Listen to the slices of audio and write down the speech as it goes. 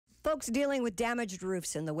Folks dealing with damaged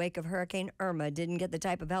roofs in the wake of Hurricane Irma didn't get the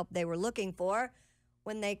type of help they were looking for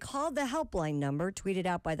when they called the helpline number tweeted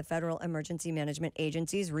out by the Federal Emergency Management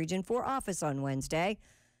Agency's Region 4 office on Wednesday.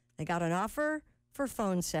 They got an offer for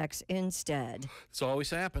phone sex instead. This always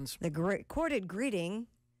happens. The recorded greeting,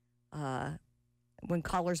 when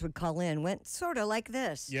callers would call in, went sort of like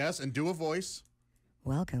this. Yes, and do a voice.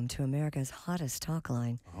 Welcome to America's hottest talk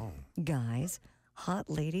line. Oh. Guys, hot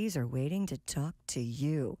ladies are waiting to talk to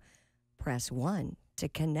you. Press 1 to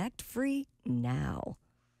connect free now.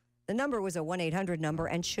 The number was a 1-800 number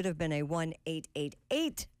and should have been a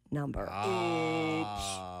 1-888 number. Oops.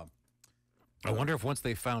 I wonder if once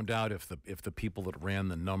they found out if the people that ran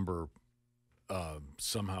the number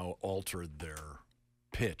somehow altered their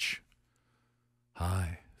pitch.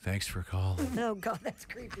 Hi, thanks for calling. Oh, God, that's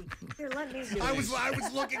creepy. Here, let me do I was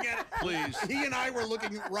looking at it. Please. He and I were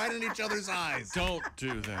looking right in each other's eyes. Don't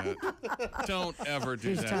do that. Don't ever do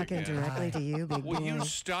He's that talking again. directly to you, big Will boy. you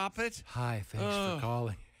stop it? Hi, thanks for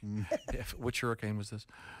calling. Which hurricane was this?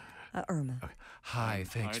 Irma. Okay. Hi,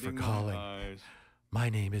 thanks for Hiding my calling. eyes. My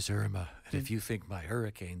name is Irma, and if you think my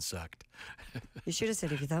hurricane sucked. You should have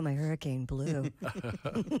said if you thought my hurricane blew.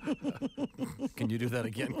 Can you do that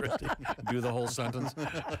again, Kristi? Do the whole sentence?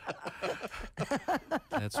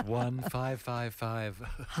 That's 1555.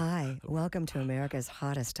 Hi, welcome to America's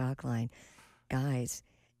hottest talk line. Guys,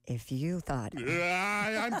 if you thought...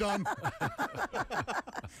 Yeah, I'm done.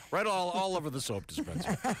 Right all over the soap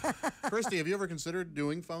dispenser. Kristi, have you ever considered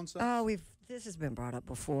doing phone sex? Oh, this has been brought up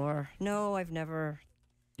before. No, I've never...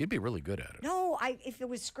 You'd be really good at it. No, if it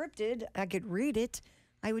was scripted, I could read it.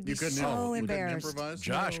 I would be so you couldn't embarrassed. improvise?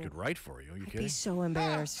 Josh could write for you. Are you I'd kidding? be so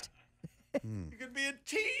embarrassed. You could be a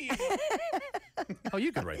team. Oh,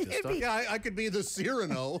 you could write this stuff. Yeah, I could be the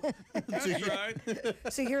Cyrano. That's right.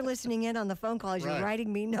 So you're listening in on the phone calls. You're Right.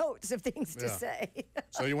 writing me notes of things to Yeah. say.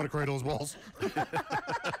 So you want to cradle those balls?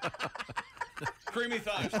 Creamy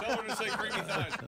thighs. Tell her to say creamy thighs.